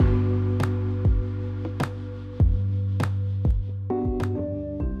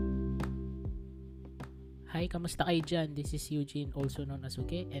kamusta kayo dyan? This is Eugene, also known as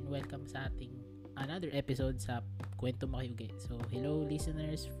Uge, and welcome sa ating another episode sa Kwento Mo Kay Uge. So, hello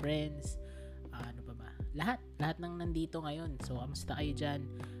listeners, friends, ano pa ba? Lahat ng nandito ngayon. So, kamusta kayo dyan?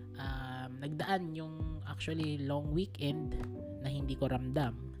 Nagdaan yung actually long weekend na hindi ko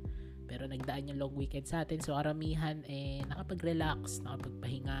ramdam. Pero nagdaan yung long weekend sa atin. So, karamihan nakapag-relax,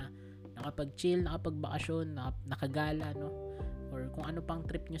 nakapagpahinga, nakapag-chill, nakapagbakasyon, nakagala, no? Or kung ano pang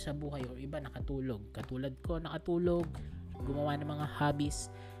trip nyo sa buhay, or iba nakatulog. Katulad ko, nakatulog, gumawa ng mga hobbies.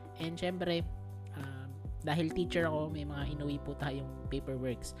 And syempre, dahil teacher ako, may mga inuwi po tayong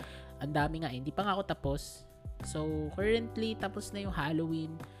paperworks. Ang dami nga, hindi pa nga ako tapos. So, currently, tapos na yung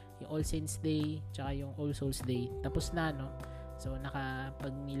Halloween, yung All Saints Day, tsaka yung All Souls Day. Tapos na, no? So,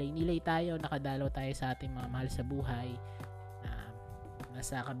 nakapag-nilay-nilay tayo, nakadalaw tayo sa ating mga mahal sa buhay.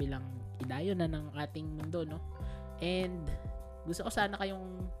 Nasa kabilang idayo na ng ating mundo, no? And gusto ko sana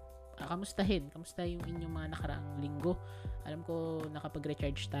kayong kamusta yung inyong mga nakaraang linggo. Alam ko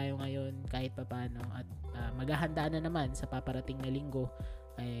nakapag-recharge tayo ngayon kahit papaano at maghahanda na naman sa paparating na linggo.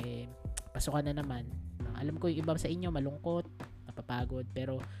 Pasukan na naman. Alam ko yung iba sa inyo malungkot, napapagod,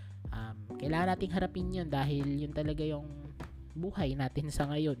 pero kailangan nating harapin yun dahil yun talaga yung buhay natin sa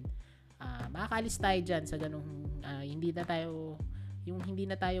ngayon. Makakaalis tayo dyan sa ganung hindi na tayo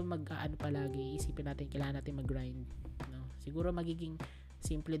palagi, isipin natin kailangan natin mag-grind, no? Siguro magiging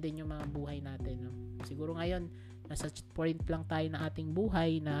simple din yung mga buhay natin, no? Siguro ngayon nasa point lang tayo na ating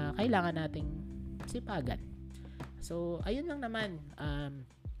buhay na kailangan nating sipagan. So ayun lang naman.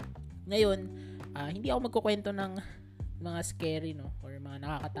 Ngayon hindi ako magkukwento ng mga scary, no, or mga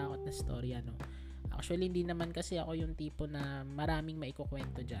nakakatakot na storya, no. Actually hindi naman kasi ako yung tipo na maraming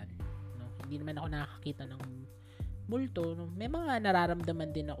maikukwento diyan, no. Hindi naman ako nakakita ng multo, no? May mga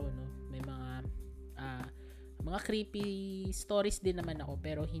nararamdaman din ako, no? May mga creepy stories din naman ako,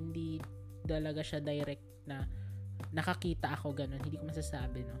 pero hindi talaga siya direct na nakakita ako ganun. Hindi ko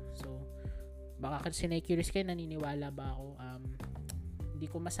masasabi, no? So, baka kasi na-curious kayo, naniniwala ba ako? Hindi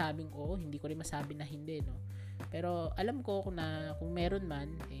ko masabing oo, hindi ko rin masabi na hindi, no? Pero alam ko kung meron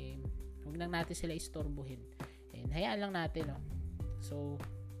man, huwag lang natin sila istorbohin. And hayaan lang natin, no? So,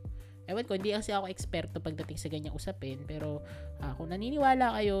 ewan ko, hindi kasi ako eksperto pagdating sa ganyang usapin, pero kung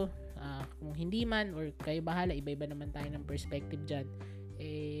naniniwala kayo, kung hindi man, or kayo bahala, iba-iba naman tayo ng perspective dyan,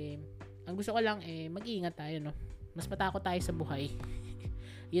 ang gusto ko lang, mag-iingat tayo, no? Mas matakot tayo sa buhay.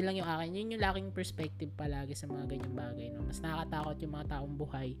 Yun lang yung akin. Yun yung laking perspective palagi sa mga ganyang bagay, no? Mas nakakatakot yung mga taong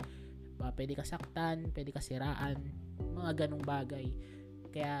buhay. Pwede ka saktan, pwede ka siraan, mga ganong bagay.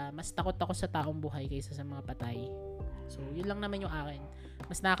 Kaya mas takot ako sa taong buhay kaysa sa mga patay. So, yun lang naman yung akin.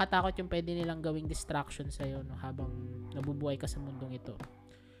 Mas nakakatakot yung pwede nilang gawing distraction sa'yo, no, habang nabubuhay ka sa mundong ito.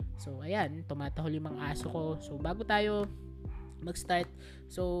 So, ayan, tumatahol yung mga aso ko. So, bago tayo mag-start,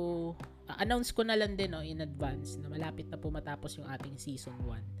 so, announce ko na lang din, no, in advance na malapit na po matapos yung ating season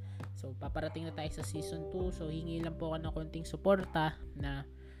 1. So, paparating na tayo sa season 2. So, hingi lang po ako ng konting suporta na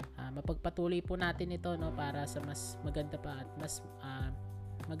mapagpatuloy po natin ito, no, para sa mas maganda pa at mas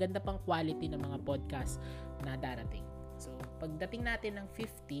maganda pang quality ng mga podcast na darating. So, pagdating natin ng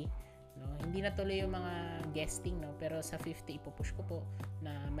 50, no, hindi na tuloy yung mga guesting, no, pero sa 50 ipupush ko po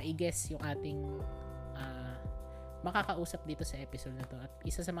na mai-guess yung ating makakausap dito sa episode na to. At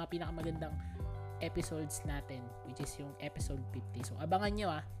isa sa mga pinakamagandang episodes natin, which is yung episode 50. So, abangan nyo,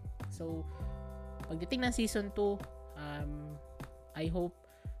 So, pagdating ng season 2, I hope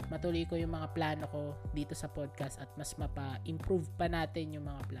matuloy ko yung mga plano ko dito sa podcast at mas mapa-improve pa natin yung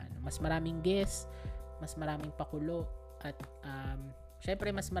mga plano. Mas maraming guests, mas maraming pakulo, at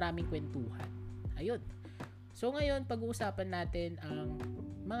syempre mas maraming kwentuhan. Ayun. So ngayon, pag-uusapan natin ang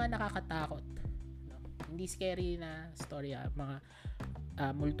mga nakakatakot, no? Hindi scary na storya, mga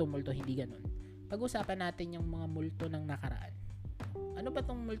multo-multo, hindi ganun. Pag-uusapan natin yung mga multo ng nakaraan. Ano ba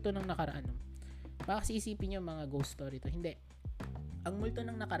tong multo ng nakaraan, no? Baka kasi isipin nyo mga ghost story to. Hindi. Ang multo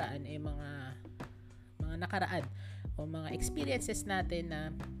ng nakaraan ay mga nakaraan o mga experiences natin na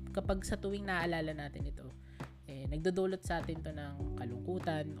kapag sa tuwing naaalala natin ito, nagdudulot sa atin to ng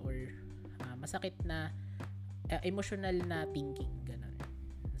kalungkutan or masakit na emotional na thinking, ganun.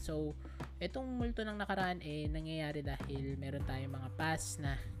 So, itong multo ng nakaraan nangyayari dahil meron tayong mga past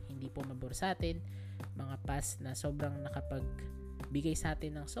na hindi po mabor sa atin, mga past na sobrang nakapagbigay sa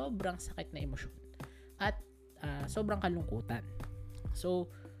atin ng sobrang sakit na emosyon at sobrang kalungkutan.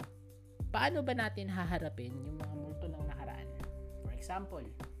 So, paano ba natin haharapin yung mga multo ng nakaraan? For example,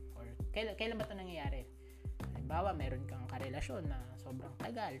 or kailan ba ito nangyayari? Halimbawa, meron kang karelasyon na sobrang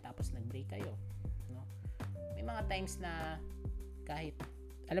tagal tapos nag-break kayo, no? May mga times na kahit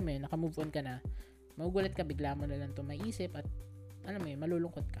alam mo yun, naka-move on ka na, magugulat ka, bigla mo na lang ito maisip at alam mo yun,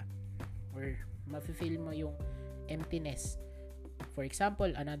 malulungkot ka. Or mafe-feel mo yung emptiness. For example,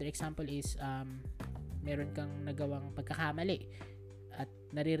 another example is meron kang nagawang pagkakamali at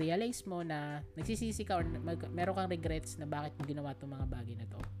nare-realize mo na nagsisisi ka or meron kang regrets na bakit mo ginawa itong mga bagay na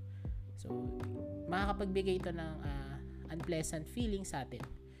to. So, makakapagbigay ito ng unpleasant feeling sa atin.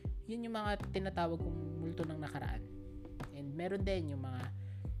 Yun yung mga tinatawag kong multo ng nakaraan. And meron din yung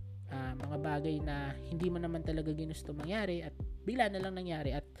mga bagay na hindi mo naman talaga ginusto mangyari at bigla na lang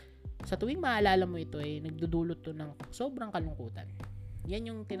nangyari at sa tuwing maalala mo ito ay nagdudulot to ng sobrang kalungkutan. Yan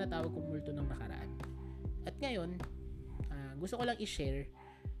yung tinatawag kong multo ng nakaraan. At ngayon, gusto ko lang i-share,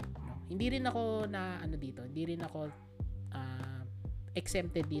 hindi rin ako hindi rin ako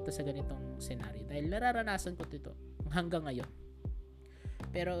exempted dito sa ganitong scenario dahil nararanasan ko ito hanggang ngayon.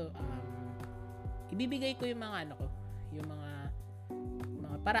 Pero ibibigay ko yung mga yung mga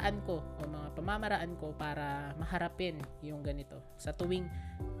paraan ko o mga pamamaraan ko para maharapin yung ganito sa tuwing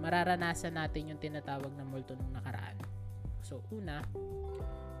mararanasan natin yung tinatawag na multo ng nakaraan. So una,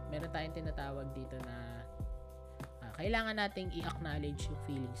 meron tayong tinatawag dito na kailangan nating i-acknowledge yung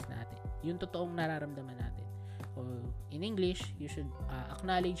feelings natin, yung totoong nararamdaman natin. O in English, you should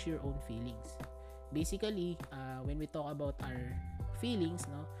acknowledge your own feelings. Basically, when we talk about our feelings,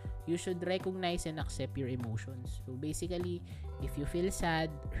 you should recognize and accept your emotions. So basically, if you feel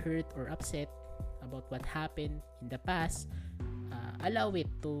sad, hurt, or upset about what happened in the past, allow it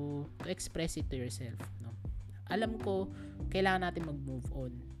to express it to yourself. Alam ko, kailangan natin mag-move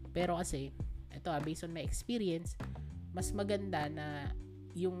on. Pero kasi, ito based on my experience, mas maganda na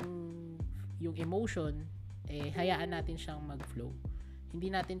yung emotion hayaan natin siyang mag-flow. Hindi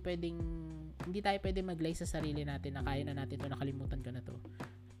tayo pwedeng maglay sa sarili natin na kaya na natin to, nakalimutan ko na to.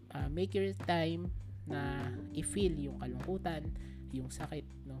 Make your time na i-feel yung kalungkutan, yung sakit,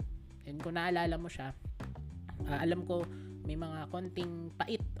 and kung naalala mo siya, alam ko may mga konting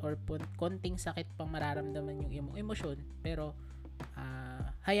pait or konting sakit pang mararamdaman yung emosyon, pero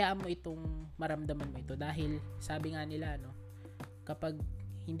hayaan mo itong maramdaman mo ito dahil sabi nga nila kapag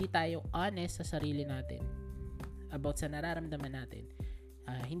hindi tayo honest sa sarili natin about sa nararamdaman natin,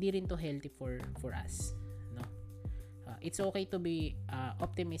 hindi rin to healthy for us, it's okay to be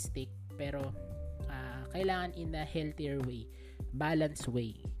optimistic, pero kailangan in a healthier way, balanced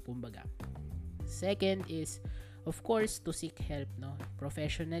way, kumbaga. Second is of course to seek help,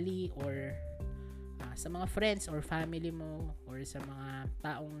 professionally or sa mga friends or family mo or sa mga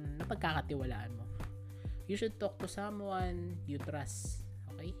taong napagkakatiwalaan mo. You should talk to someone you trust.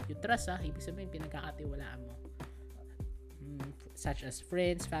 Okay? You trust, ibig sabihin pinagkakatiwalaan mo. Such as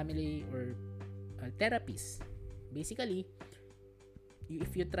friends, family, or therapists. Basically,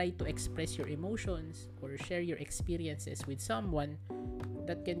 if you try to express your emotions or share your experiences with someone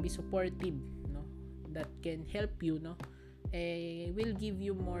that can be supportive, that can help you, will give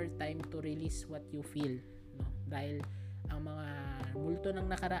you more time to release what you feel, dahil ang mga multo ng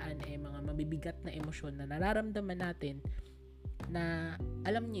nakaraan mga mabibigat na emosyon na nararamdaman natin na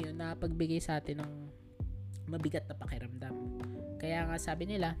alam niyo na pagbigay sa atin ng mabigat na pakiramdam. Kaya nga sabi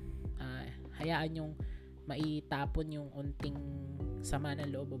nila, hayaan yung maitapon yung unting sama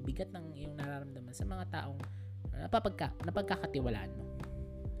ng loob o bigat ng iyong nararamdaman sa mga taong napagkakatiwalaan mo.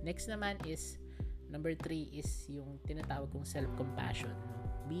 Next naman is number 3 is yung tinatawag kong self-compassion.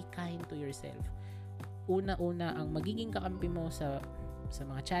 Be kind to yourself. Una-una, ang magiging kakampi mo sa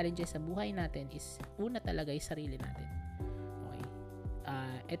mga challenges sa buhay natin is una talaga yung sarili natin. Okay?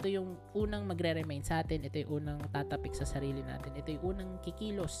 Ito yung unang magre-remind sa atin. Ito yung unang tatapik sa sarili natin. Ito yung unang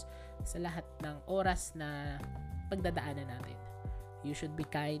kikilos sa lahat ng oras na pagdadaanan natin. You should be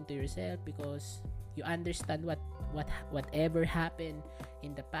kind to yourself because you understand whatever happened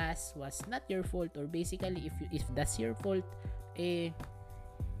in the past was not your fault, or basically if that's your fault,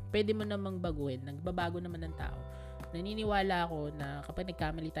 pwede mo namang baguhin. Nagbabago naman ng tao. Naniniwala ako na kapag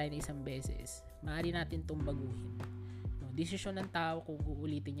nagkamali tayo ng isang beses, maaari natin itong baguhin. Desisyon ng tao kung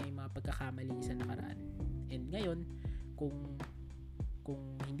uulitin niya yung mga pagkakamali niya sa nakaraan. And ngayon, kung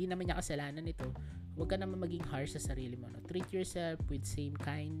hindi naman niya kasalanan ito, huwag ka naman maging harsh sa sarili mo. Treat yourself with same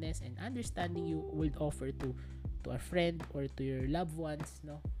kindness and understanding you would offer to a friend or to your loved ones,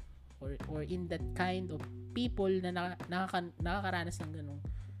 or in that kind of people na nakakaranas ng ganung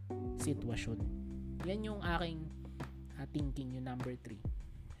sitwasyon. Yan yung aking thinking, yung number 3.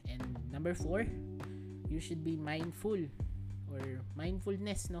 And number 4, you should be mindful or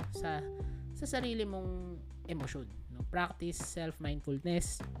mindfulness sa sarili mong emosyon. Practice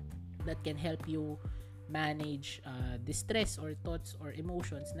self-mindfulness that can help you manage distress or thoughts or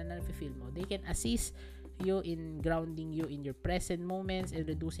emotions na nafe-feel mo. They can assist you in grounding you in your present moments and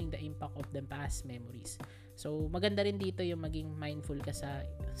reducing the impact of the past memories. So maganda rin dito yung maging mindful ka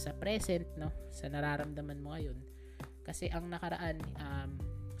sa present, no, sa nararamdaman mo ngayon. Kasi ang nakaraan,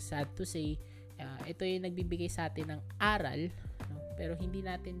 sad to say, ito yung nagbibigay sa atin ng aral, no? Pero hindi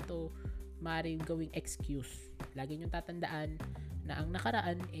natin to maaaring gawing excuse. Lagi niyong tatandaan na ang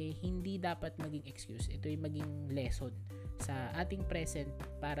nakaraan hindi dapat maging excuse. Ito yung maging lesson sa ating present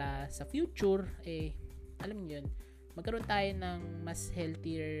para sa future, alam niyo yun, magkaroon tayo ng mas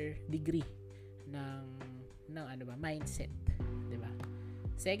healthier degree ng mindset, 'di ba?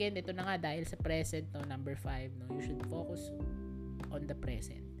 Second, ito na nga, dahil sa present, no, number 5, no, you should focus on the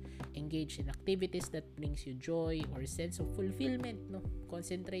present. Engage in activities that brings you joy or sense of fulfillment, no.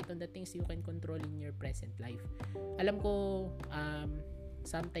 Concentrate on the things you can control in your present life. Alam ko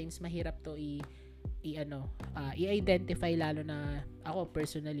sometimes mahirap to i-identify, lalo na ako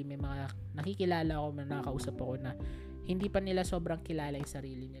personally, may mga nakikilala ako, may nakakausap ako na hindi pa nila sobrang kilala yung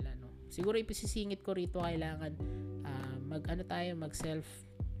sarili nila, no. Siguro ipisisingit ko rito, kailangan mag self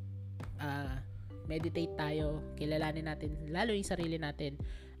meditate tayo, kilalanin natin lalo yung sarili natin,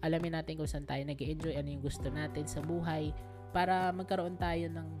 alamin natin kung saan tayo nag-enjoy, ano yung gusto natin sa buhay, para magkaroon tayo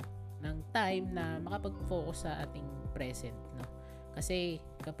ng time na makapag-focus sa ating present, no? Kasi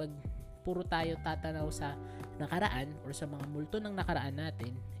kapag puro tayo tatanaw sa nakaraan or sa mga multo ng nakaraan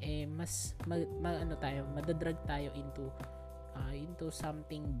natin, mas madadrag tayo into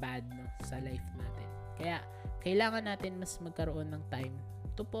something bad, no, sa life natin. Kaya kailangan natin mas magkaroon ng time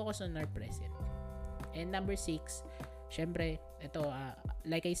to focus on our present. And number 6, syempre, ito,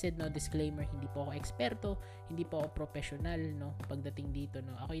 like I said, no, disclaimer, hindi po ako eksperto, hindi po ako professional, no, pagdating dito,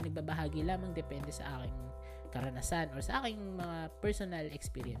 no. Ako yung nagbabahagi lamang, depende sa aking karanasan or sa aking mga personal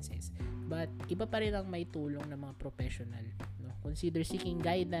experiences. But iba pa rin ang may tulong ng mga professional, no. Consider seeking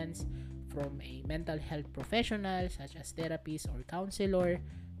guidance from a mental health professional such as therapist or counselor,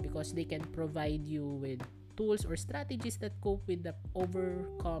 because they can provide you with tools or strategies that cope with the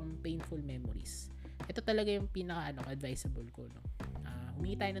overcome painful memories. Ito talaga yung advisable ko, no.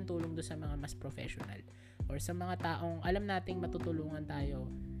 Humingi tayo ng tulong do sa mga mas professional or sa mga taong alam nating matutulungan tayo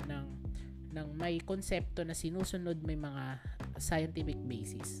ng may konsepto na sinusunod, may mga scientific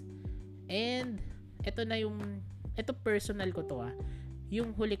basis. And ito personal ko to,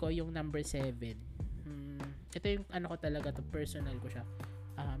 yung huli ko, yung number 7. Ito yung ko talaga to, personal ko siya.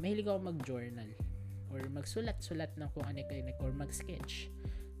 Mahilig ako mag-journal or magsulat-sulat ng kung ano or mag-sketch.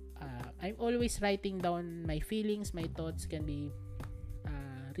 I'm always writing down my feelings, my thoughts can be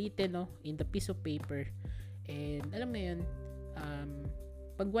written, no, in the piece of paper. And alam mo yun,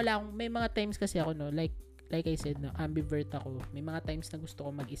 pag wala akong, may mga times kasi ako, no, like I said, no, ambivert ako. May mga times na gusto ko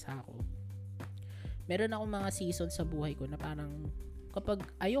mag-isa ako. Meron akong mga season sa buhay ko na parang kapag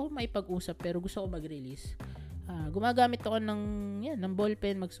ayoko maipag-usap pero gusto ko mag-release, gumagamit ako ng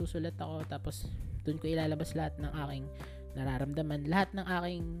ballpen, magsusulat ako, tapos doon ko ilalabas lahat ng aking nararamdaman, lahat ng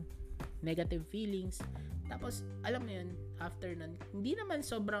aking negative feelings. Tapos alam mo yun, after nun, hindi naman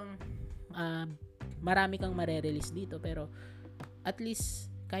sobrang marami kang marerelease dito, pero at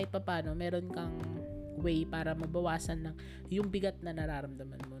least kahit papaano meron kang way para mabawasan ng yung bigat na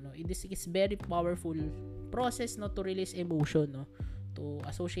nararamdaman mo, no. It is very powerful process, no, to release emotion, no, to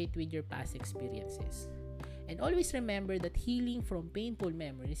associate with your past experiences. And always remember that healing from painful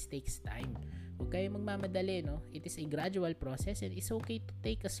memories takes time. Huwag kayo magmamadali, no. It is a gradual process and it's okay to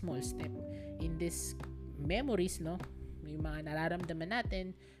take a small step in these memories, no. Yung mga nararamdaman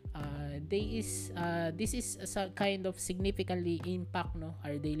natin, this is a kind of significantly impact, no,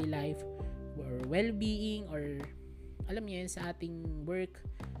 our daily life or well-being, or alam niyo yun, sa ating work.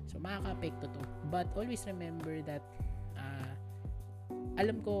 So makaka-apekto to. But always remember that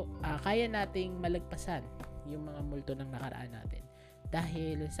alam ko kaya nating malagpasan yung mga multo ng nakaraan natin.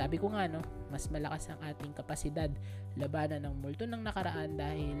 Dahil sabi ko nga, no, mas malakas ang ating kapasidad labanan ng multo ng nakaraan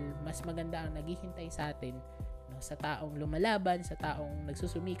dahil mas maganda ang naghihintay sa atin, no, sa taong lumalaban, sa taong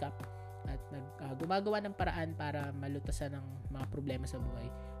nagsusumikap at gumagawa ng paraan para malutasan ng mga problema sa buhay.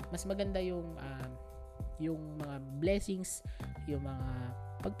 Mas maganda yung mga blessings, yung mga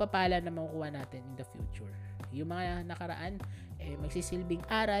pagpapala na makukuha natin in the future. Yung mga nakaraan magsisilbing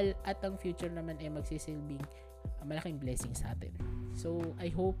aral at ang future naman magsisilbing malaking blessing sa atin. So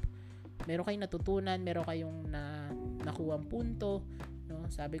I hope meron kayong natutunan, meron kayong nakuhang punto, no.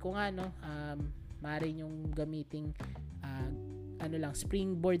 Sabi ko nga, no, maaari yung gamiting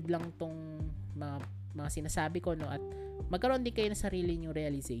springboard lang tong mga sinasabi ko, no, at magkaroon din kayo ng sarili nyong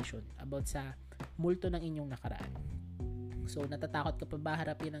realization about sa multo ng inyong nakaraan. So natatakot ka pa ba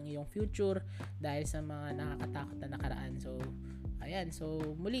harapin ang iyong future dahil sa mga nakakatakot na nakaraan? So ayan,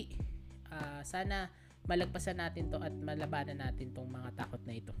 so muli sana malagpasan natin to at malabanan natin tong mga takot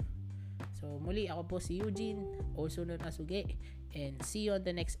na ito. So muli, ako po si Eugene, also known as Uge, and see you on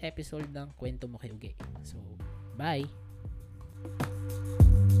the next episode ng Kwento Mo Kay Uge. So bye!